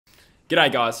G'day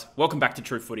guys, welcome back to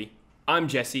True Footy. I'm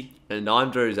Jesse. And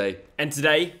I'm Drewzy. And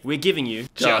today we're giving you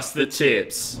Just the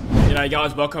Tips. G'day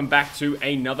guys, welcome back to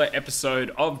another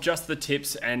episode of Just the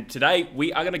Tips. And today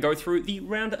we are going to go through the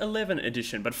round 11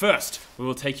 edition. But first, we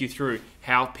will take you through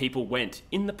how people went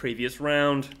in the previous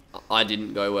round. I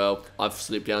didn't go well. I've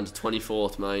slipped down to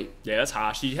 24th, mate. Yeah, that's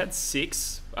harsh. You had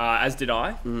 6, as did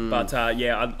I. But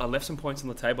yeah, I left some points on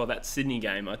the table. That Sydney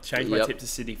game, I changed my tip to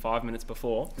Sydney 5 minutes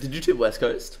before. Did you tip West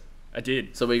Coast? I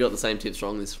did. So we got the same tips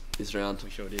wrong this round. We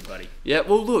sure did, buddy. Yeah,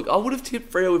 well, look, I would have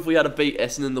tipped Freo if we had to beat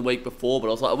Essendon the week before, but I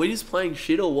was like, are we just playing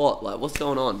shit or what? Like, what's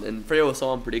going on? And Freo was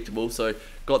so unpredictable, so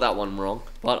got that one wrong.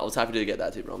 But I was happy to get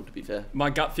that tip wrong, to be fair.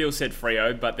 My gut feel said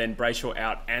Freo, but then Brayshaw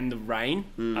out and the rain.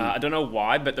 I don't know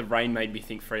why, but the rain made me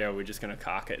think Freo were just going to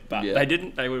cark it. But they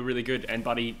didn't. They were really good. And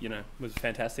Buddy, was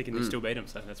fantastic, and they still beat him,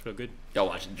 so that's real good. Go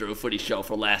watch the True Footy show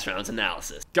for last round's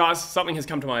analysis. Guys, something has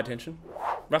come to my attention.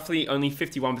 Roughly only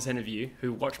 51% of you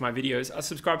who watch my videos are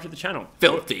subscribed to the channel.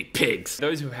 Filthy pigs.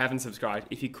 Those who haven't subscribed,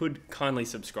 if you could kindly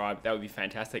subscribe, that would be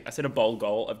fantastic. I set a bold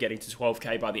goal of getting to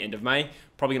 12k by the end of May.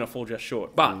 Probably going to fall just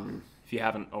short. But if you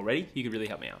haven't already, you could really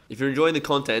help me out. If you're enjoying the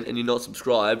content and you're not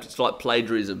subscribed, it's like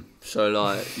plagiarism. So,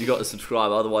 like, you got to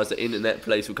subscribe, otherwise the internet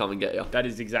police will come and get you. That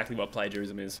is exactly what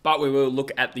plagiarism is. But we will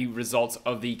look at the results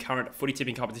of the current footy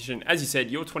tipping competition. As you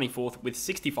said, you're 24th with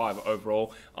 65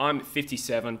 overall. I'm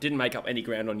 57. Didn't make up any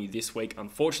ground on you this week,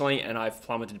 unfortunately, and I've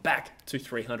plummeted back to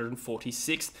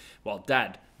 346th, while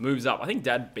Dad moves up. I think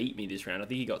Dad beat me this round. I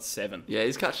think he got 7. Yeah,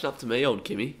 he's catching up to me, old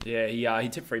Kimmy. Yeah, he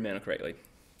tipped Fremantle correctly.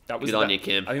 Good on you,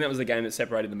 Kim. I think that was the game that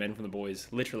separated the men from the boys,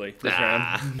 literally, this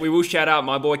round. We will shout out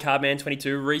my boy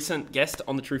Cardman22, recent guest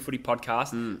on the True Footy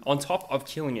podcast. On top of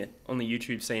killing it on the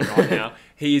YouTube scene right now,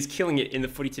 he is killing it in the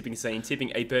footy tipping scene,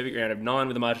 tipping a perfect round of 9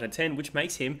 with a margin of 10, which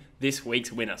makes him this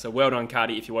week's winner. So well done,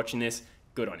 Cardi, if you're watching this.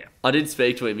 Good on you. I did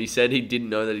speak to him. He said he didn't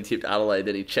know that he tipped Adelaide.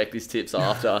 Then he checked his tips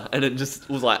after, and it just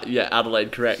was like, yeah,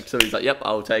 Adelaide correct. So he's like, yep,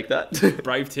 I'll take that.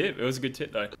 Brave tip. It was a good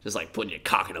tip, though. Just like putting your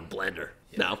cock in a blender.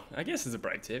 Yeah, no. I guess it's a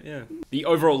brave tip, yeah. The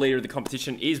overall leader of the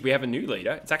competition is, we have a new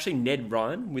leader. It's actually Ned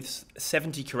Ryan with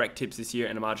 70 correct tips this year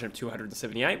and a margin of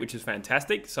 278, which is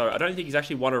fantastic. So I don't think he's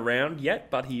actually won a round yet,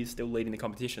 but he is still leading the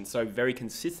competition. So very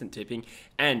consistent tipping.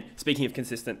 And speaking of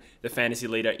consistent, the fantasy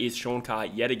leader is Sean Carr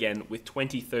yet again with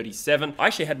 2037. I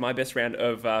actually had my best round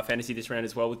of fantasy this round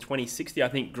as well with 2060. I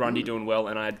think Grundy doing well,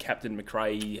 and I had Captain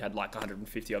McRae, he had like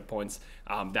 150 odd points.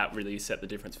 That really set the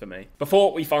difference for me.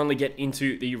 Before we finally get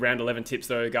into the round 11 tips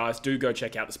though, guys, do go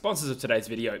check out the sponsors of today's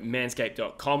video,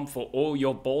 MANSCAPED.com, for all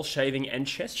your ball shaving and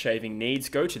chest shaving needs.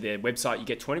 Go to their website, you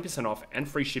get 20% off and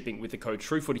free shipping with the code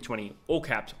TRUEFOOTY20, all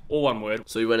capped, all one word.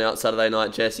 So we went out Saturday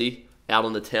night, Jesse, out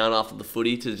on the town after the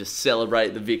footy to just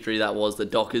celebrate the victory that was the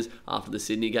Dockers after the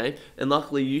Sydney game. And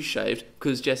luckily you shaved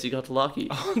because Jesse got lucky.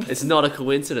 It's not a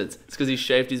coincidence. It's because he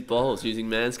shaved his balls using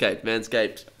Manscaped.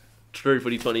 Manscaped,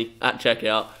 TrueFooty20 at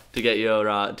checkout to get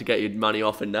your money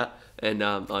off and that. And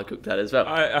I cooked that as well.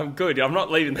 I'm good. I'm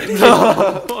not leaving that in.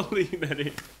 I'm not leaving that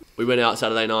in. We went out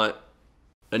Saturday night,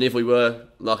 and if we were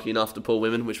lucky enough to pull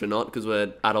women, which we're not because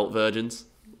we're adult virgins,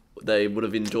 they would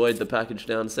have enjoyed the package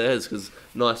downstairs because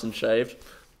nice and shaved.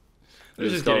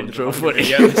 Let's just get into the footy.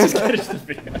 Yeah, let's just get into the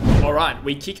video. All right,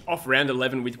 we kick off round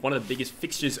 11 with one of the biggest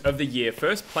fixtures of the year.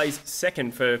 First plays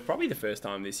second for probably the first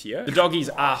time this year. The Doggies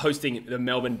are hosting the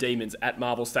Melbourne Demons at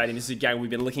Marvel Stadium. This is a game we've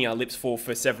been licking our lips for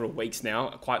several weeks now,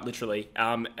 quite literally.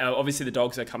 Obviously, the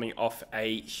Dogs are coming off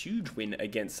a huge win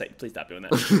against please stop doing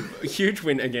that. A huge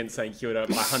win against St Kilda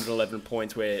by 111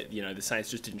 points, where the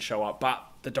Saints just didn't show up, but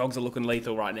the Dogs are looking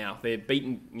lethal right now. They're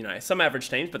beating, some average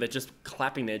teams, but they're just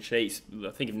clapping their cheeks. I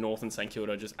think of North and St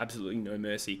Kilda, just absolutely no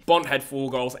mercy. Bont had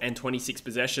 4 goals and 26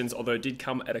 possessions, although it did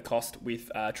come at a cost with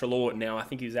Treloar. Now, I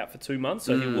think he was out for 2 months,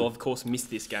 so he will, of course, miss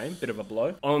this game. Bit of a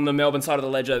blow. On the Melbourne side of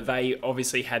the ledger, they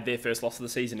obviously had their first loss of the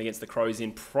season against the Crows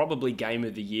in probably game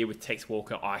of the year, with Tex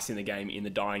Walker icing the game in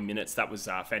the dying minutes. That was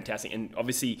fantastic. And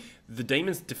obviously, the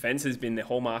Demons' defence has been the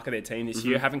hallmark of their team this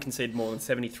year. Haven't conceded more than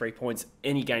 73 points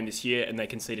any game this year, and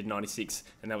they conceded 96,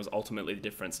 and that was ultimately the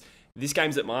difference. This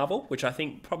game's at Marvel, which I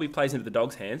think probably plays into the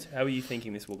Dogs' hands. How are you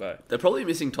thinking this will go? They're probably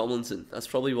missing Tomlinson. That's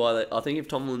probably why I think if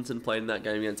Tomlinson played in that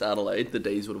game against Adelaide, the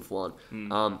D's would have won.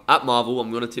 At Marvel, I'm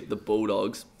going to tip the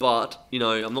Bulldogs, but, I'm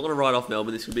not going to write off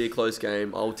Melbourne. This could be a close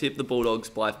game. I'll tip the Bulldogs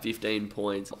by 15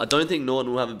 points. I don't think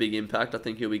Norton will have a big impact. I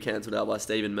think he'll be cancelled out by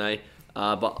Stephen May.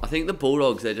 But I think the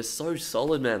Bulldogs, they're just so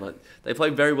solid, man. Like, they play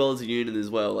very well as a unit as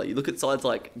well. Like, you look at sides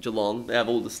like Geelong, they have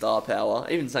all the star power.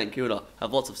 Even St Kilda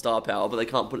have lots of star power, but they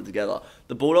can't put it together.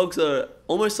 The Bulldogs are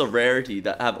almost a rarity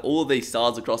that have all of these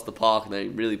stars across the park and they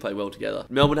really play well together.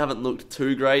 Melbourne haven't looked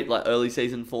too great, like early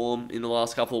season form in the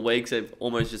last couple of weeks. They've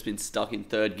almost just been stuck in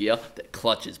third gear. Their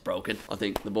clutch is broken. I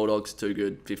think the Bulldogs are too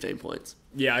good, 15 points.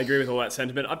 Yeah, I agree with all that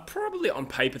sentiment. I'd probably, on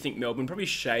paper, think Melbourne probably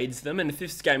shades them. And if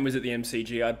this game was at the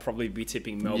MCG, I'd probably be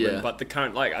tipping Melbourne. Yeah. But the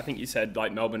current, like, I think you said,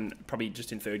 like, Melbourne probably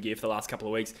just in third gear for the last couple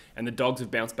of weeks. And the Dogs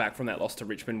have bounced back from that loss to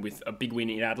Richmond with a big win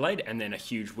in Adelaide and then a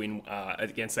huge win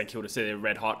against St Kilda. So they're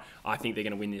red hot. I think they're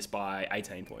going to win this by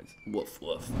 18 points. Woof,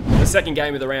 woof. The second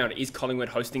game of the round is Collingwood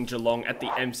hosting Geelong at the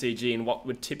MCG in what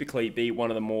would typically be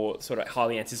one of the more sort of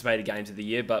highly anticipated games of the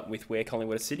year. But with where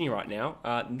Collingwood are sitting right now,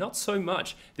 not so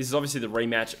much. This is obviously the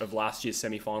rematch of last year's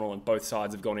semi-final, and both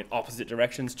sides have gone in opposite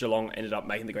directions. Geelong ended up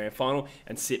making the grand final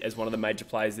and sit as one of the major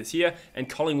players this year, and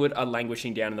Collingwood are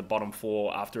languishing down in the bottom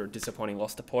four after a disappointing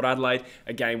loss to Port Adelaide,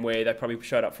 a game where they probably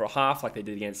showed up for a half like they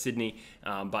did against Sydney,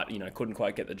 but couldn't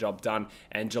quite get the job done,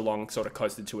 and Geelong sort of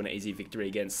coasted to an easy victory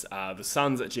against the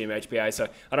Suns at GMHBA. So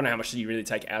I don't know how much you really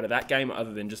take out of that game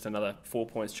other than just another 4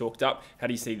 points chalked up. How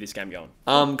do you see this game going?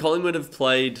 Collingwood have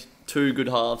played 2 good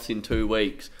halves in 2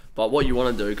 weeks. But what you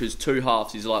want to do, because 2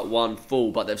 halves is like 1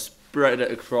 full, but they've spread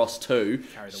it across 2.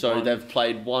 So they've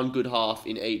played 1 good half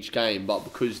in each game. But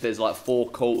because there's like 4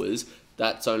 quarters,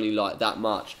 that's only like that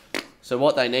much. So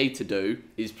what they need to do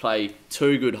is play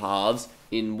 2 good halves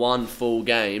in 1 full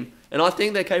game. And I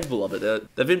think they're capable of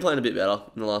it. They've been playing a bit better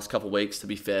in the last couple of weeks, to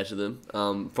be fair to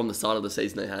them, from the start of the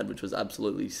season they had, which was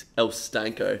absolutely El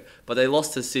Stanko. But they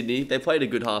lost to Sydney. They played a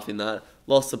good half in that.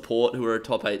 Lost to Port, who were a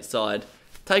top 8 side.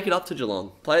 Take it up to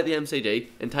Geelong. Play at the MCG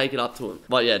and take it up to them.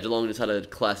 But yeah, Geelong just had a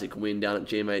classic win down at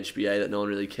GMHBA that no one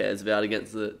really cares about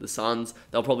against the Suns.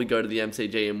 They'll probably go to the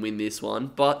MCG and win this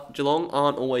one. But Geelong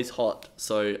aren't always hot.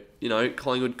 So,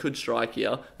 Collingwood could strike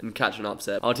here and catch an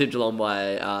upset. I'll tip Geelong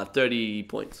by 30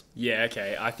 points. Yeah,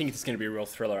 okay. I think it's going to be a real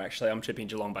thriller, actually. I'm tipping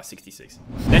Geelong by 66.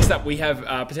 Next up, we have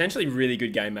a potentially really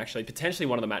good game, actually. Potentially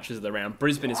one of the matches of the round.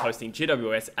 Brisbane is hosting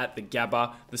GWS at the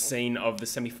Gabba, the scene of the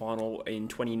semi-final in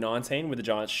 2019, where the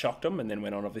Giants shocked them and then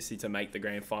went on, obviously, to make the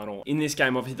grand final. In this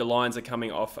game, obviously, the Lions are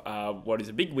coming off what is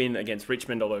a big win against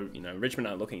Richmond, although, Richmond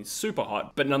aren't looking super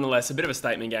hot. But nonetheless, a bit of a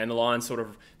statement game. The Lions sort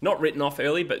of not written off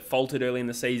early, but faltered early in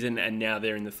the season, and now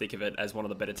they're in the thick of it as one of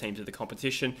the better teams of the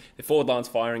competition. The forward line's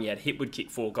firing. You had Hipwood kick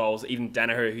 4 goals. Even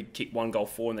Danaher, who kicked 1 goal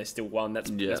 4, and they still won. That's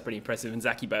pretty impressive. And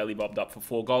Zachy Bailey bobbed up for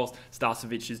 4 goals.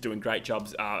 Starcevic is doing great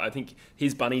jobs. I think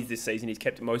his bunnies this season, he's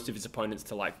kept most of his opponents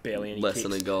to like barely any less kicks.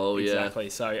 than a goal. Exactly.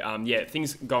 So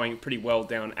things going pretty well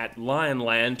down at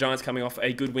Lionland. Giants coming off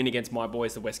a good win against my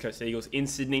boys, the West Coast Eagles, in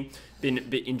Sydney. Been a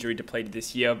bit injury depleted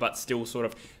this year, but still sort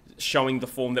of showing the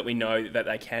form that we know that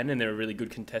they can, and they're a really good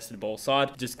contested ball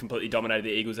side. Just completely dominated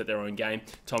the Eagles at their own game.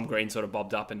 Tom Green sort of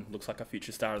bobbed up and looks like a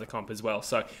future star of the comp as well.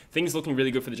 So things looking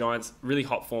really good for the Giants. Really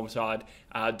hot form side.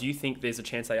 Do you think there's a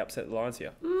chance they upset the Lions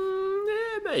here?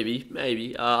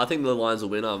 Maybe. I think the Lions will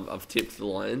win. I've tipped the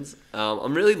Lions.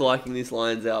 I'm really liking this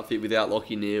Lions outfit without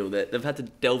Lachie Neale. They've had to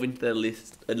delve into their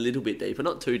list a little bit deeper.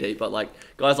 Not too deep, but like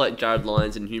guys like Jared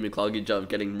Lyons and Hugh McCluggage are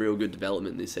getting real good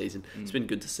development this season. It's been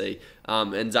good to see.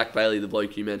 And Zach Bailey, the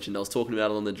bloke you mentioned, I was talking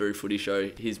about it on the True Footy show.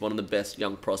 He's one of the best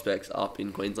young prospects up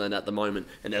in Queensland at the moment,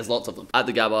 and there's lots of them. At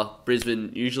the Gabba,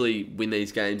 Brisbane usually win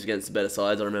these games against the better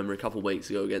sides. I remember a couple of weeks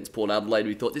ago against Port Adelaide,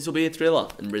 we thought this will be a thriller,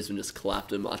 and Brisbane just clapped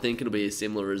them. I think it'll be a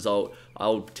similar result.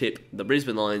 I'll tip the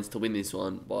Brisbane Lions to win this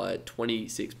one by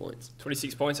 26 points.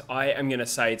 26 points. I am going to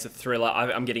say it's a thriller.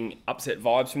 I'm getting upset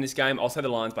vibes from this game. I'll say the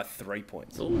Lions by 3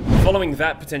 points. Ooh. Following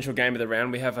that potential game of the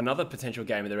round, we have another potential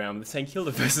game of the round with St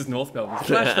Kilda versus North Melbourne.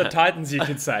 Clash the Titans, you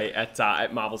could say,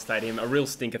 at Marvel Stadium. A real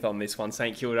stinkathon this one.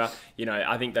 St Kilda,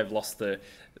 I think they've lost a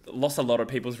lot of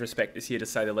people's respect this year, to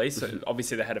say the least. So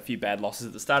obviously they had a few bad losses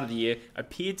at the start of the year,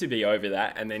 appeared to be over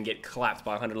that, and then get clapped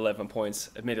by 111 points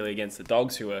immediately against the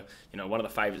Dogs, who are one of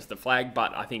the favourites of the flag.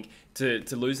 But I think to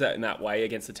lose that in that way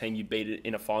against the team you beat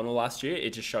in a final last year,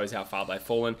 it just shows how far they've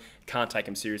fallen. Can't take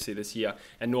them seriously this year.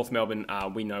 And North Melbourne,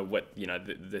 we know what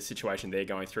the situation they're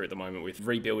going through at the moment with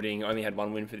rebuilding. Only had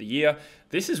 1 win for the year.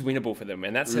 This is winnable for them,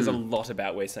 and that says a lot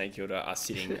about where St Kilda are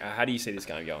sitting. How do you see this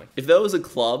game going? If there was a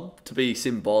club to be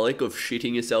symbolic of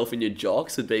shitting yourself in your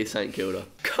jocks, it'd be St Kilda.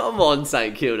 Come on,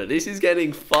 St Kilda. This is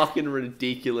getting fucking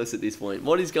ridiculous at this point.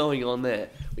 What is going on there?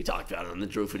 We talked about it on the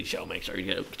True Footy show. Make sure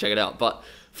you check it out. But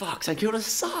fuck, St Kilda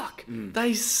suck.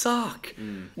 They suck.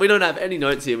 We don't have any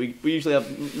notes here. We usually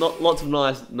have not lots of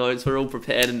nice notes. We're all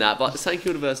prepared in that. But St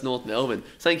Kilda versus North Melbourne.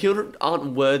 St Kilda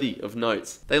aren't worthy of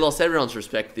notes. They lost everyone's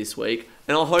respect this week.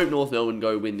 And I hope North Melbourne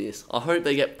go win this. I hope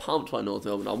they get pumped by North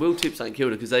Melbourne. I will tip St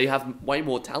Kilda because they have way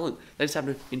more talent. They just have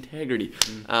no integrity.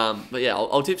 But yeah,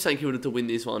 I'll tip St Kilda to win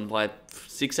this one by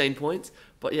 16 points.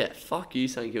 But yeah, fuck you,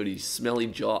 St Kilda, you smelly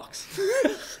jocks.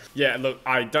 Yeah, look,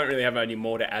 I don't really have any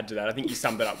more to add to that. I think you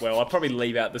summed it up well. I'll probably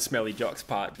leave out the smelly jocks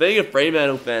part. Being a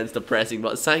Fremantle fan's depressing,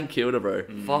 but St Kilda, bro,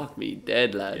 fuck me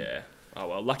dead, lad. Yeah. Oh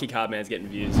well, lucky card man's getting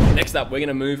views. Next up, we're going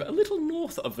to move a little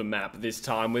north of the map this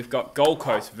time. We've got Gold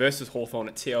Coast versus Hawthorn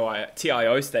at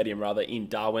TIO Stadium in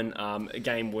Darwin. A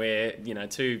game where,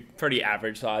 two pretty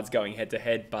average sides going head to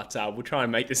head, but we'll try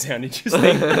and make this sound interesting.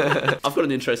 I've got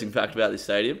an interesting fact about this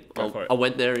stadium. I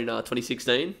went there in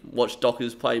 2016, watched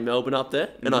Dockers play Melbourne up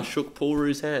there, and I shook Paul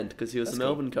Roo's hand because he was the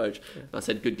Melbourne coach. Yeah. And I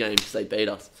said, good game because they beat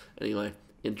us. Anyway,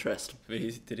 interest.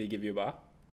 Did he give you a bar?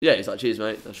 Yeah, he's like, cheers,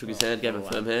 mate. I shook his hand, gave him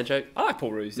a firm handshake. I like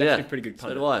Paul Roos. He's actually a pretty good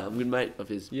punter. So do I. I'm a good mate of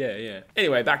his. Yeah.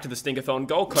 Anyway, back to the Stinkathon.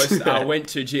 Gold Coast went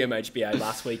to GMHBA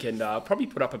last week and probably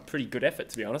put up a pretty good effort,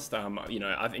 to be honest.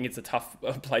 I think it's a tough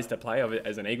place to play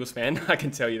as an Eagles fan. I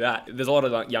can tell you that. There's a lot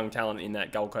of young talent in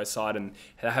that Gold Coast side, and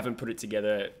they haven't put it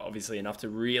together, obviously, enough to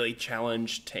really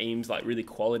challenge teams, like really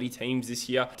quality teams this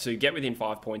year, to get within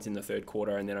 5 points in the third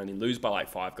quarter and then only lose by like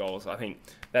 5 goals. I think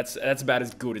that's about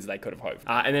as good as they could have hoped.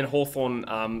 And then Hawthorn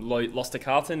lost to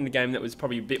Carlton, the game that was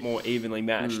probably a bit more evenly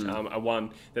matched, a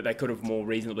one that they could have more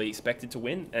reasonably expected to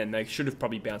win, and they should have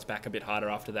probably bounced back a bit harder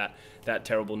after that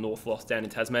terrible North loss down in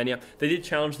Tasmania. They did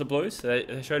challenge the Blues, so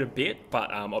they showed a bit,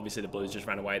 but obviously the Blues just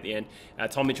ran away at the end.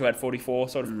 Tom Mitchell had 44,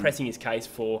 sort of pressing his case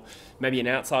for maybe an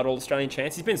outside All-Australian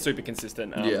chance. He's been super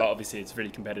consistent, but obviously it's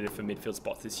really competitive for midfield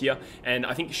spots this year. And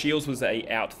I think Shields was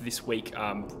out this week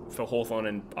for Hawthorn,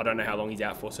 and I don't know how long he's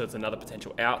out for, so it's another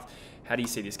potential out. How do you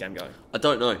see this game going? I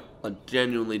don't know. I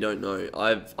genuinely don't know.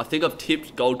 I think I've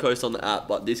tipped Gold Coast on the app,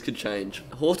 but this could change.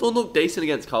 Hawthorn looked decent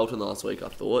against Carlton last week, I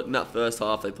thought. In that first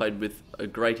half, they played with a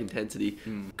great intensity.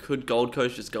 Could Gold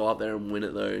Coast just go up there and win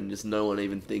it, though, and just no one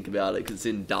even think about it because it's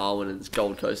in Darwin and it's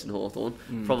Gold Coast and Hawthorn?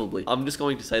 Probably. I'm just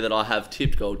going to say that I have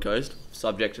tipped Gold Coast,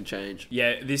 subject to change.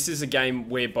 Yeah, this is a game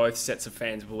where both sets of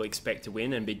fans will expect to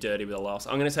win and be dirty with a loss.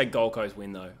 I'm going to say Gold Coast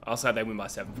win, though. I'll say they win by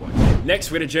 7 points. Next,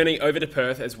 we're going to journey over to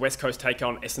Perth as West Coast take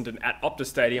on Essendon at Optus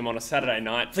Stadium on a Saturday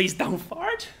night. Please don't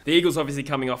fart. The Eagles obviously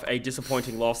coming off a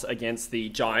disappointing loss against the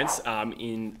Giants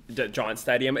in the Giants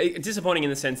Stadium. Disappointing in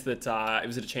the sense that it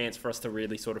was a chance for us to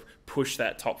really sort of push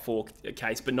that top 4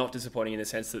 case, but not disappointing in the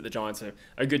sense that the Giants are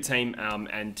a good team,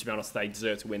 and to be honest, they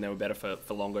deserve to win. They were better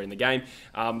for longer in the game.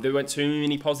 There weren't too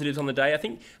many positives on the day. I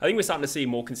think we're starting to see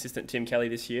more consistent Tim Kelly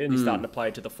this year, and he's starting to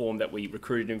play to the form that we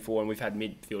recruited him for, and we've had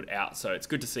midfield out. So it's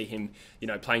good to see him,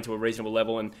 playing to a reasonable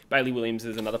level. And Bailey Williams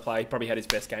is another player. He probably had his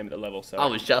best game at the level. So I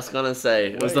was just gonna say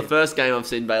it was the first game I've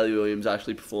seen Bailey Williams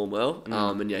actually perform well.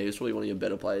 And yeah, he was probably one of your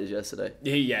better players yesterday.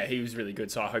 He was really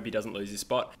good. So I hope he doesn't lose his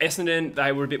spot. Essendon,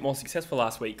 they were a bit more successful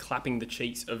last week, clapping the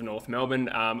cheeks of North Melbourne.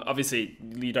 Obviously,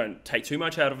 you don't take too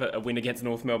much out of a win against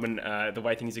North Melbourne the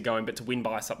way things are going, but to win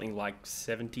by something like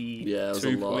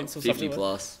 72 points or 50 something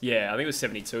plus. Yeah, I think it was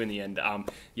 72 in the end.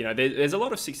 There's a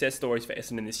lot of success stories for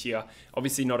Essendon this year.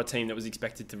 Obviously, not a team that was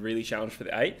expected to really challenge for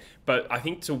the 8, but I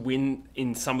think to win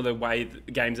in some of the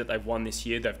games that they've won this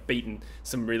year, they've beaten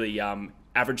some really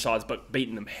average sides, but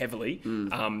beaten them heavily.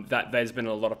 That there's been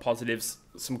a lot of positives.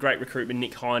 Some great recruitment.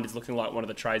 Nick Hind is looking like one of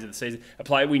the trades of the season. A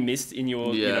player we missed in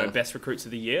your best recruits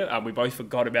of the year. We both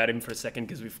forgot about him for a second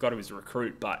because we forgot he was a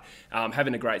recruit, but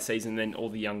having a great season. Then all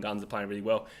the young guns are playing really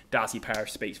well. Darcy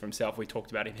Parish speaks for himself. We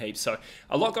talked about him heaps. So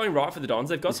a lot going right for the Dons.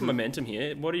 They've got some momentum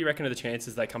here. What do you reckon of the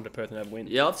chances they come to Perth and have a win?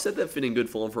 Yeah, I've said they've been in good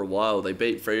form for a while. They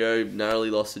beat Freo, narrowly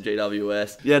lost to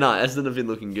GWS. Yeah, no, Essendon have been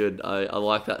looking good. I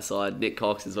like that side. Nick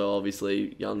Cox as well,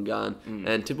 obviously, young gun.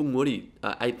 And Tipple Moody,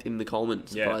 8th in the Coleman,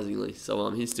 surprisingly. Yeah. So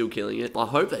he's still killing it. I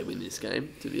hope they win this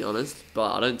game, to be honest,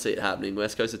 but I don't see it happening.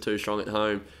 West Coast are too strong at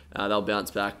home. They'll bounce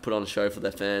back, put on a show for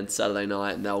their fans Saturday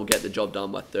night, and they'll get the job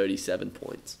done by 37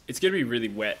 points. It's going to be really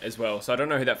wet as well, so I don't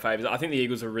know who that favours. I think the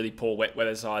Eagles are a really poor wet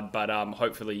weather side, but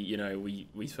hopefully,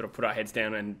 we sort of put our heads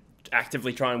down and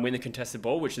actively try and win the contested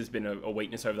ball, which has been a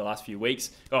weakness over the last few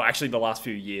weeks. Oh, actually, the last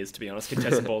few years, to be honest.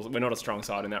 Contested balls, we're not a strong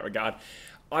side in that regard.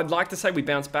 I'd like to say we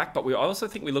bounce back, but I also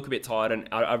think we look a bit tired, and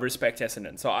I respect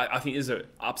Essendon. So I think this is an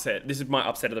upset. This is my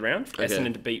upset of the round. Okay.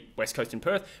 Essendon to beat West Coast in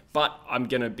Perth, but I'm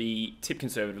going to be tipped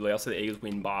conservatively. I'll say the Eagles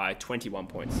win by 21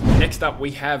 points. Next up,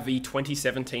 we have the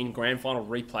 2017 Grand Final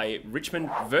replay, Richmond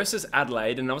versus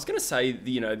Adelaide. And I was going to say,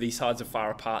 these sides are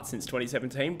far apart since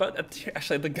 2017, but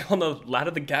actually on the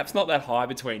ladder, the gap's not that high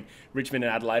between Richmond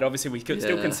and Adelaide. Obviously, we could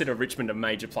still consider Richmond a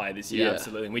major player this year,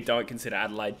 absolutely. And we don't consider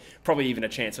Adelaide probably even a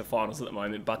chance for finals at the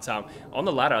moment. But on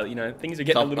the ladder, things are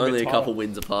getting a little bit only tighter. a couple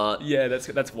wins apart. Yeah,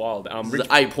 that's wild. This is an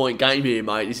 8-point game here,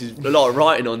 mate. This is a lot of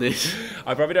writing on this.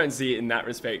 I probably don't see it in that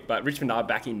respect, but Richmond are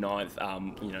back in ninth,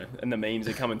 and the memes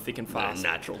are coming thick and fast.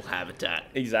 Natural habitat.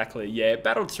 Exactly, yeah.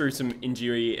 Battled through some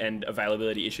injury and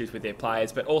availability issues with their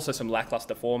players, but also some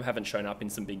lacklustre form. Haven't shown up in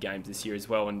some big games this year as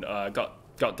well, and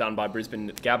got done by Brisbane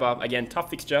at the Gabba. Again,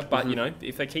 tough fixture, but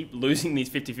if they keep losing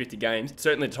these 50-50 games,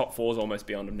 certainly the top four is almost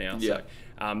beyond them now. Yeah. So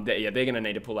they're going to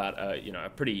need to pull out a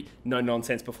pretty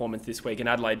no-nonsense performance this week. And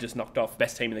Adelaide just knocked off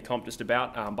best team in the comp just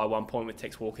about by 1 point, with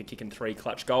Tex Walker kicking 3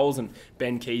 clutch goals, and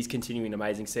Ben Keys continuing an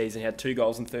amazing season. He had 2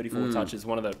 goals and 34 touches.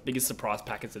 One of the biggest surprise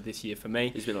packets of this year for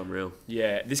me. He's been unreal.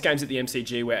 Yeah, this game's at the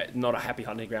MCG, where not a happy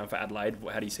hunting ground for Adelaide.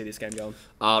 How do you see this game going?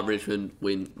 Richmond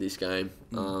win this game.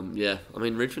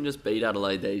 Richmond just beat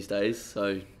Adelaide these days,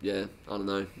 so yeah, I don't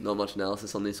know. Not much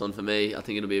analysis on this one for me. I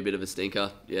think it'll be a bit of a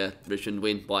stinker. Yeah, Richmond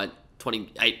win by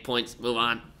 28 points. Move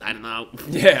on. I don't know.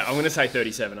 Yeah, I'm going to say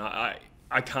 37. I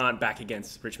can't back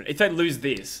against Richmond. If they lose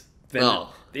this, then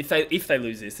if they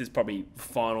lose this, there's probably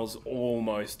finals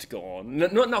almost gone.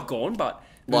 Not gone, but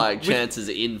chances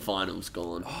in finals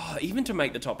gone. Even to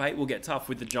make the top 8 will get tough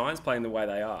with the Giants playing the way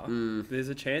they are. There's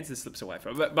a chance this slips away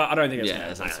from it, but I don't think it's going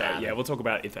to happen. So we'll talk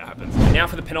about it if that happens. Now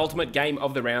for the penultimate game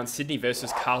of the round, Sydney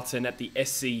versus Carlton at the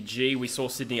SCG. We saw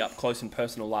Sydney up close and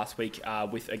personal last week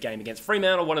with a game against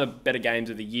Fremantle, one of the better games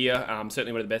of the year.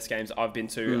 Certainly one of the best games I've been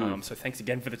to. So thanks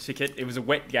again for the ticket. It was a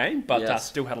wet game, but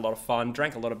still had a lot of fun.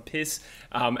 Drank a lot of piss,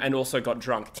 and also got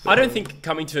drunk. I don't think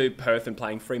coming to Perth and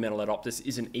playing Fremantle at Optus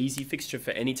is an easy fixture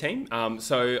for any team.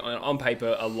 So on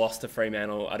paper, a loss to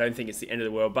Fremantle, I don't think it's the end of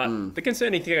the world. But the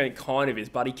concerning thing kind of is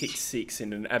Buddy kicked 6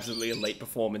 in an absolutely elite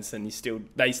performance, and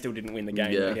they still didn't win the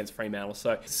game against Fremantle.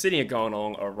 So Sydney are going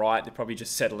along all right. They're probably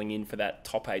just settling in for that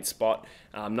top 8 spot.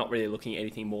 Not really looking at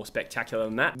anything more spectacular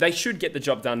than that. They should get the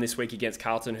job done this week against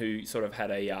Carlton, who sort of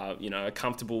had a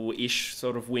comfortable-ish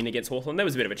sort of win against Hawthorn. There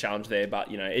was a bit of a challenge there,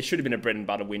 but it should have been a bread and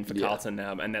butter win for Carlton,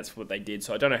 and that's what they did.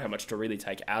 So I don't know how much to really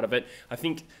take out of it. I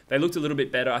think they looked a little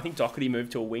bit better. I think Doherty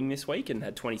moved to a wing this week and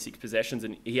had 26 possessions,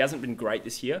 and he hasn't been great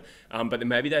this year. But then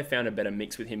maybe they found a better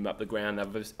mix with him up the ground.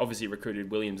 They've obviously recruited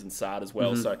Williams and Sard as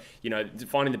well. So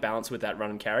finding the balance with that run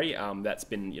and carry, that's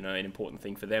been an important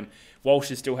thing for them. Walsh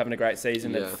is still having a great season.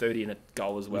 At 30 and a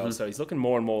goal as well. So he's looking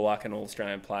more and more like an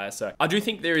All-Australian player. So I do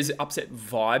think there is upset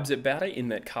vibes about it in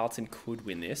that Carlton could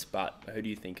win this, but who do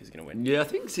you think is going to win? Yeah, I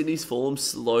think Sydney's form's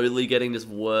slowly getting just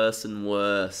worse and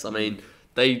worse. I mean,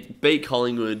 they beat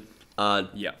Collingwood,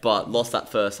 but lost that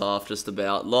first half just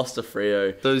about. Lost to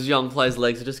Freo. Those young players'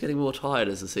 legs are just getting more tired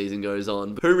as the season goes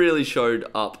on. Who really showed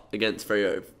up against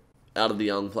Freo out of the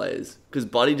young players? Because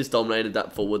Buddy just dominated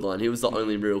that forward line. He was the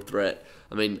only real threat.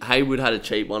 I mean, Haywood had a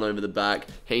cheap one over the back.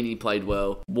 Heaney played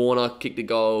well. Warner kicked a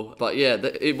goal. But yeah,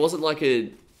 it wasn't like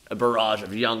a barrage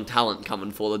of young talent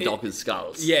coming for the Dockers'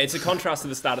 skulls. Yeah, it's a contrast to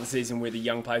the start of the season where the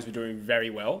young players were doing very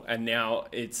well, and now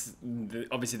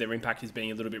obviously their impact is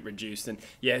being a little bit reduced. And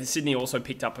yeah, Sydney also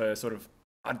picked up a sort of,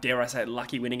 dare I say,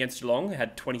 lucky win against Geelong. They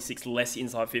had 26 less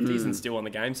inside 50s and still on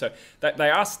the game. So they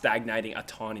are stagnating a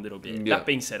tiny little bit. That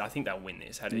being said, I think they'll win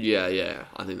this. How do you? Yeah.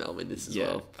 I think they'll win this as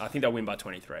well. I think they'll win by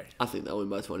 23. I think they'll win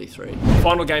by 23.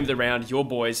 Final game of the round, your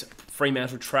boys,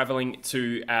 Fremantle, travelling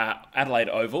to Adelaide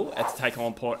Oval to take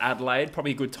on Port Adelaide.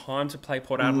 Probably a good time to play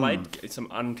Port Adelaide. Some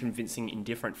unconvincing,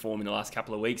 indifferent form in the last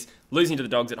couple of weeks. Losing to the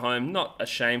Dogs at home, not a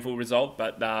shameful result,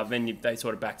 but then they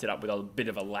sort of backed it up with a bit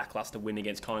of a lacklustre win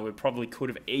against Collingwood. Probably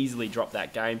could have easily dropped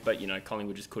that game, but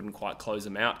Collingwood just couldn't quite close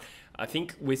them out. I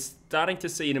think we're starting to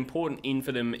see an important in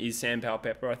for them is Sam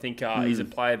Powell-Pepper. I think he's a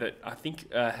player that I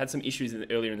think had some issues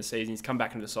earlier in the season. He's come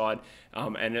back into the side,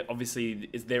 and obviously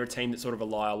they're a team that sort of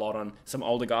rely a lot on some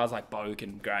older guys like Boak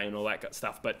and Gray and all that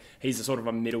stuff, but he's a sort of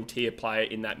a middle tier player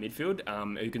in that midfield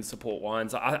who can support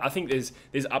Wines. I think there's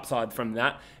upside from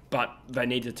that, but they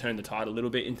need to turn the tide a little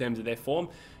bit in terms of their form.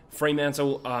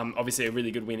 Fremantle, obviously a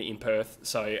really good win in Perth,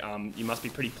 so you must be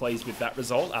pretty pleased with that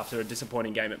result after a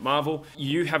disappointing game at Marvel.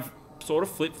 You have sort of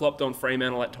flip-flopped on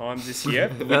Fremantle at times this year.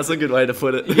 That's a good way to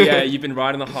put it. Yeah, you've been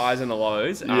riding the highs and the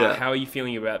lows. Yeah. How are you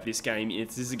feeling about this game?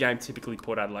 This is a game typically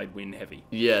Port Adelaide win heavy.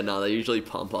 Yeah, no, they usually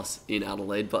pump us in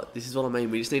Adelaide, but this is what I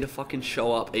mean. We just need to fucking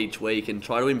show up each week and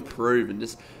try to improve and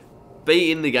just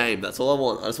be in the game. That's all I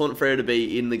want. I just want Freo to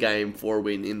be in the game for a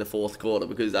win in the fourth quarter,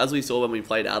 because as we saw when we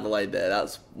played Adelaide there,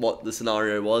 that's what the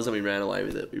scenario was, and we ran away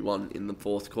with it. We won in the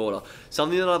fourth quarter.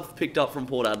 Something that I've picked up from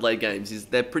Port Adelaide games is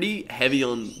they're pretty heavy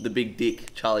on the big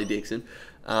dick, Charlie Dixon.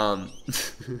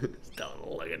 Don't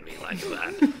look at me like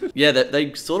that. Yeah,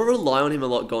 they sort of rely on him a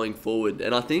lot going forward,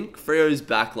 and I think Freo's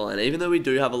backline, even though we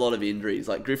do have a lot of injuries,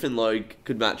 like Griffin Logue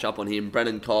could match up on him,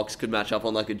 Brennan Cox could match up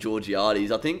on like a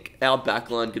Georgiades. I think our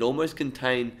backline could almost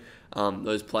contain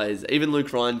those players. Even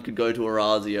Luke Ryan could go to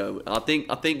Orazio. I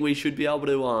think we should be able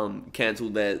to cancel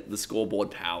the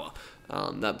scoreboard power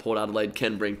that Port Adelaide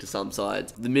can bring to some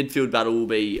sides. The midfield battle will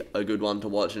be a good one to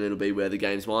watch, and it'll be where the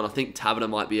game's won. I think Taverner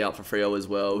might be out for Freo as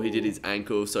well. He did his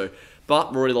ankle,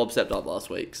 but Rory Lobb stepped up last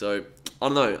week. So, I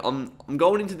don't know. I'm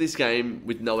going into this game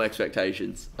with no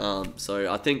expectations.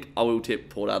 So, I think I will tip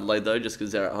Port Adelaide, though, just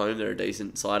because they're at home. They're a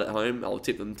decent side at home. I'll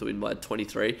tip them to win by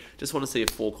 23. Just want to see a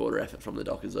four-quarter effort from the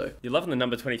Dockers, though. You're loving the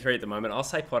number 23 at the moment. I'll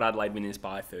say Port Adelaide wins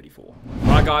by 34.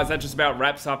 Alright, guys, that just about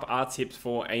wraps up our tips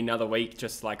for another week,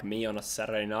 just like me on a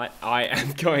Saturday night. I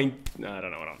don't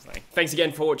know what I'm saying. Thanks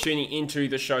again for tuning into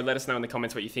the show. Let us know in the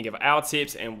comments what you think of our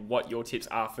tips and what your tips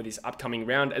are for this upcoming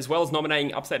round, as well as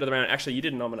nominating upset of the round. Actually, you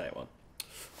didn't nominate one.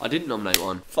 I didn't nominate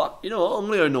one. Fuck, you know what? I'm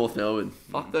going to go North Melbourne.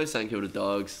 Fuck those St Kilda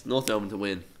Dogs. North Melbourne to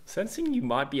win. Sensing you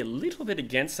might be a little bit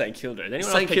against St Kilda. Did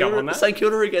anyone else pick up on that? St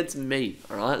Kilda against me,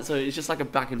 alright? So it's just like a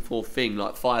back and forth thing,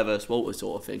 like Fire versus Walter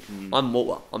sort of thing. I'm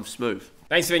Walter. I'm smooth.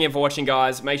 Thanks again for watching,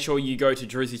 guys. Make sure you go to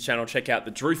Drewzy's channel, check out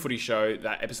the True Footy show.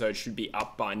 That episode should be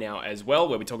up by now as well,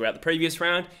 where we talk about the previous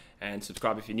round. And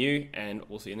subscribe if you're new, and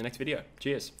we'll see you in the next video.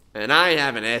 Cheers. And I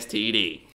have an STD.